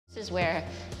This is where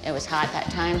it was hot that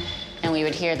time, and we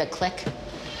would hear the click.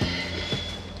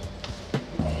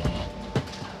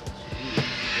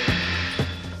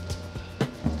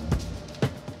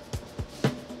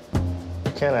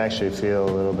 You can actually feel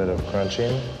a little bit of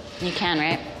crunching. You can,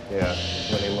 right? Yeah,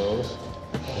 when he moves.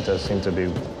 It does seem to be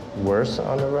worse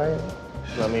on the right.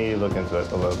 Let me look into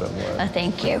it a little bit more. Oh,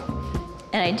 thank you.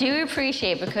 And I do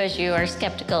appreciate, because you are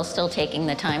skeptical, still taking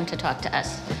the time to talk to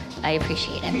us. I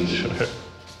appreciate it. Sure.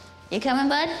 You coming,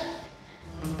 bud?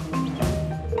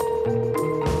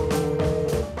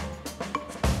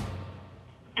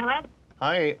 Hello?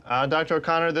 Hi, Dr.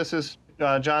 O'Connor. This is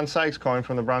John Sykes calling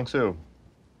from the Bronx Zoo.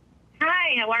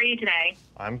 Hi, how are you today?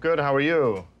 I'm good. How are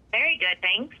you? Very good,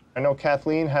 thanks. I know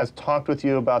Kathleen has talked with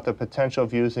you about the potential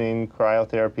of using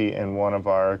cryotherapy in one of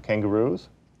our kangaroos.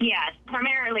 Yes,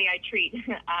 primarily I treat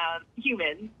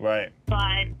humans. Right.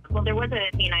 But, well, there was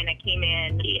a canine that came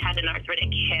in. He had an arthritic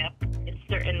hip. It's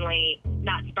certainly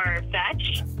not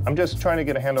far-fetched. I'm just trying to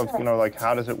get a handle of, like,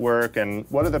 how does it work and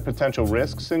what are the potential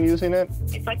risks in using it?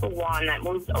 It's like a wand that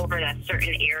moves over a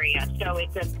certain area. So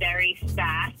it's a very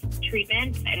fast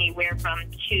treatment, anywhere from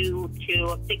 2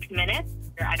 to 6 minutes.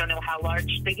 I don't know how large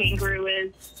the kangaroo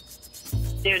is.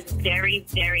 There's very,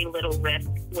 very little risk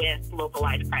with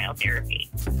localized cryotherapy.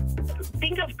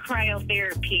 Think of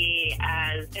cryotherapy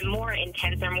as a more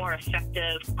intense or more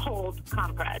effective cold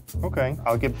compress. Okay,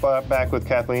 I'll get back with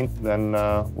Kathleen, then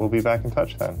we'll be back in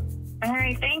touch then. All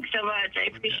right, thanks so much.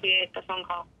 I appreciate the phone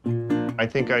call. I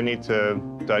think I need to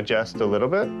digest a little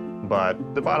bit, but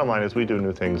the bottom line is we do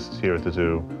new things here at the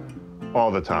zoo all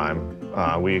the time.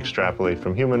 We extrapolate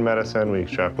from human medicine, we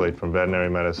extrapolate from veterinary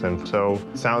medicine. So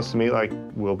it sounds to me like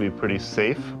we'll be pretty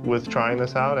safe with trying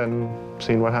this out and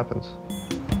seeing what happens.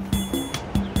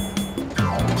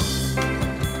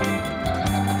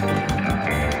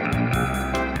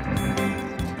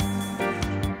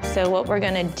 So what we're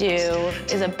gonna do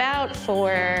is about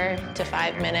 4 to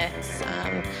 5 minutes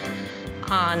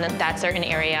on that certain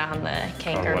area on the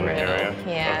kangaroo. On one area?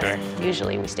 Yeah. Okay.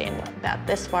 Usually we stand about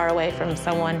this far away from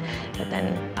someone, but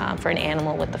then for an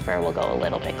animal with the fur, we'll go a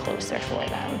little bit closer for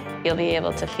them. You'll be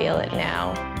able to feel it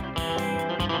now.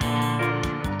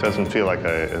 It doesn't feel like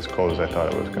as cold as I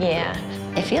thought it was gonna Yeah.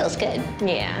 It feels good.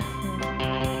 Yeah.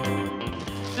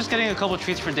 Just getting a couple of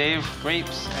treats for Dave,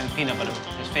 grapes and peanut butter,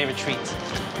 his favorite treats.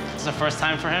 It's the first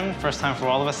time for him, first time for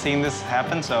all of us seeing this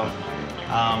happen, so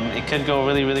it could go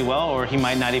really, really well, or he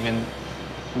might not even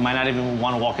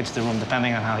want to walk into the room,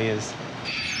 depending on how he is.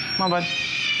 Come on, bud.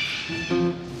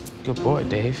 Good boy,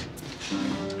 Dave.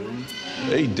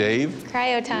 Hey, Dave.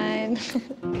 Cryo time.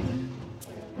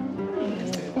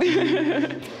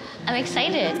 I'm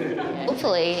excited.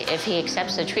 Hopefully, if he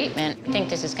accepts the treatment, I think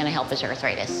this is going to help his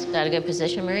arthritis. Is that a good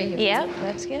position, Marie? Yep,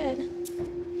 that's good.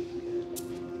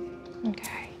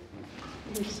 Okay.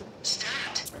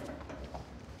 Start.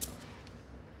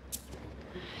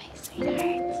 Hi,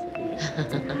 sweetheart.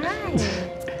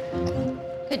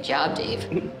 Hi. Good job, Dave.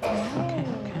 Okay.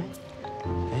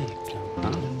 Hey,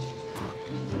 huh?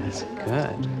 That's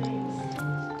good.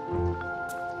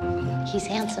 He's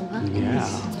handsome, huh? Yeah.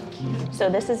 So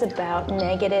this is about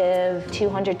negative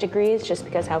 200 degrees, just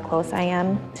because how close I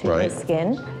am to Right. his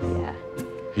skin. Yeah,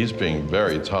 He's being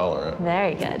very tolerant.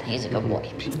 very good. He's a good boy.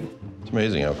 It's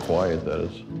amazing how quiet that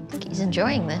is. He's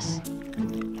enjoying this.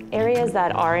 Areas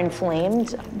that are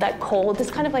inflamed, that cold is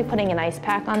kind of like putting an ice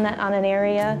pack on an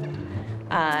area.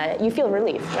 You feel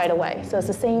relief right away. So it's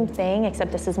the same thing,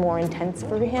 except this is more intense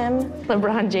for him.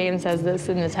 LeBron James has this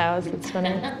in his house. It's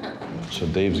funny. So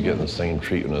Dave's getting the same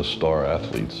treatment as star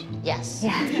athletes. Yes.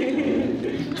 Yeah,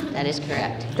 That is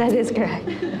correct. that is correct.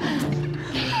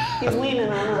 He's leaning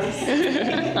on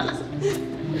us.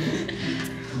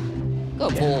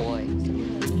 Good boy.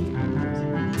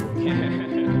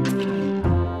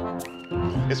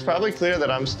 It's probably clear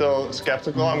that I'm still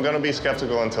skeptical. I'm going to be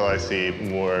skeptical until I see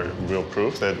more real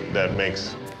proof that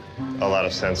makes a lot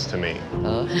of sense to me.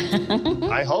 Oh.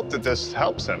 I hope that this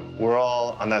helps him. We're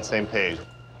all on that same page.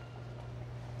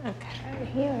 Okay,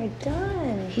 you are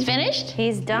done. He's finished?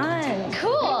 He's done.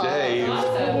 Cool. Dave, You did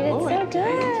so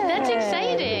good. That's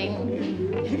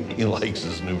exciting. he likes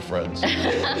his new friends.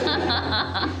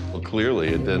 Well, clearly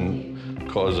it didn't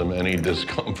cause him any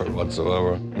discomfort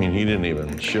whatsoever. I mean, he didn't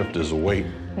even shift his weight.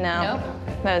 No, Nope.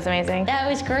 that was amazing. That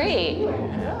was great.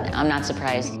 I'm not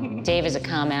surprised. Dave is a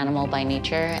calm animal by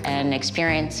nature, and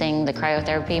experiencing the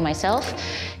cryotherapy myself,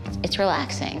 it's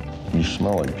relaxing. You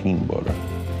smell like peanut butter.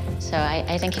 So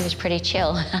I think he was pretty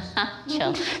chill.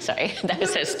 Chill. Sorry, that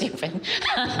was so stupid.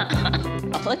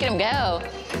 Oh, look at him go.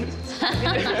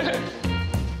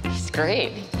 He's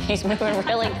great. He's moving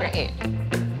really great.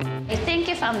 I think think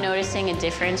if I'm noticing a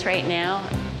difference right now,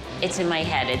 it's in my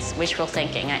head. It's wishful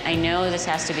thinking. I know this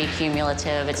has to be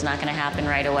cumulative. It's not going to happen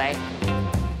right away.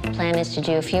 Plan is to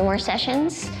do a few more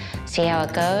sessions, see how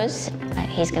it goes.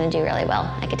 He's going to do really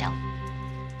well, I could tell.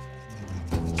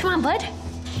 Come on, bud.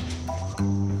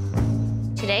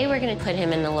 Today, we're going to put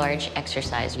him in the large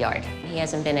exercise yard. He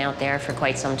hasn't been out there for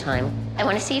quite some time. I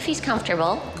want to see if he's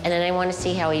comfortable, and then I want to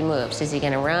see how he moves. Is he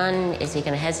going to run? Is he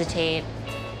going to hesitate?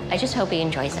 I just hope he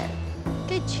enjoys it.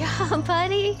 Good job,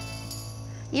 buddy.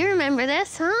 You remember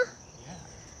this, huh? Yeah.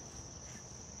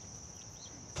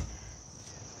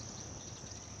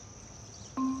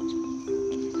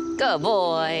 Good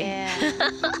boy. Yeah.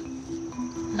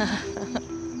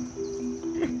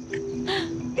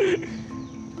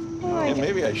 Yeah,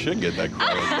 maybe I should get that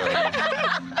cryotherapy.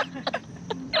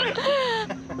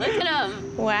 Look at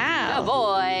him. Wow. Good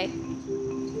boy.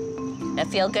 That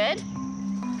feel good?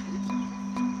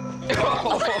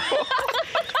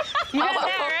 You got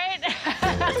that, right?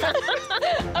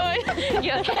 Oh,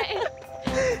 you okay?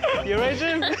 You right,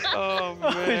 Jim? Oh,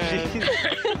 man.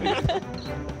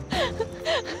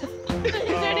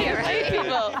 You're right,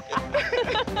 people.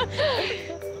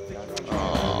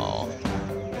 Oh.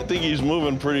 I think he's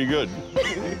moving pretty good.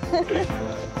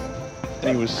 And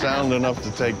he was sound enough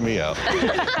to take me out.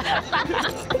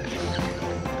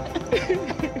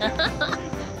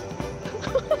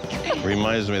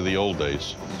 Reminds me of the old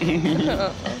days.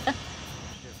 It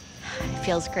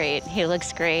feels great. He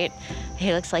looks great.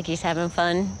 He looks like he's having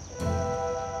fun.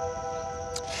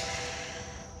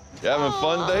 You having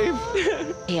fun, Dave?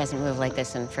 He hasn't moved like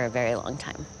this for a very long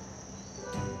time.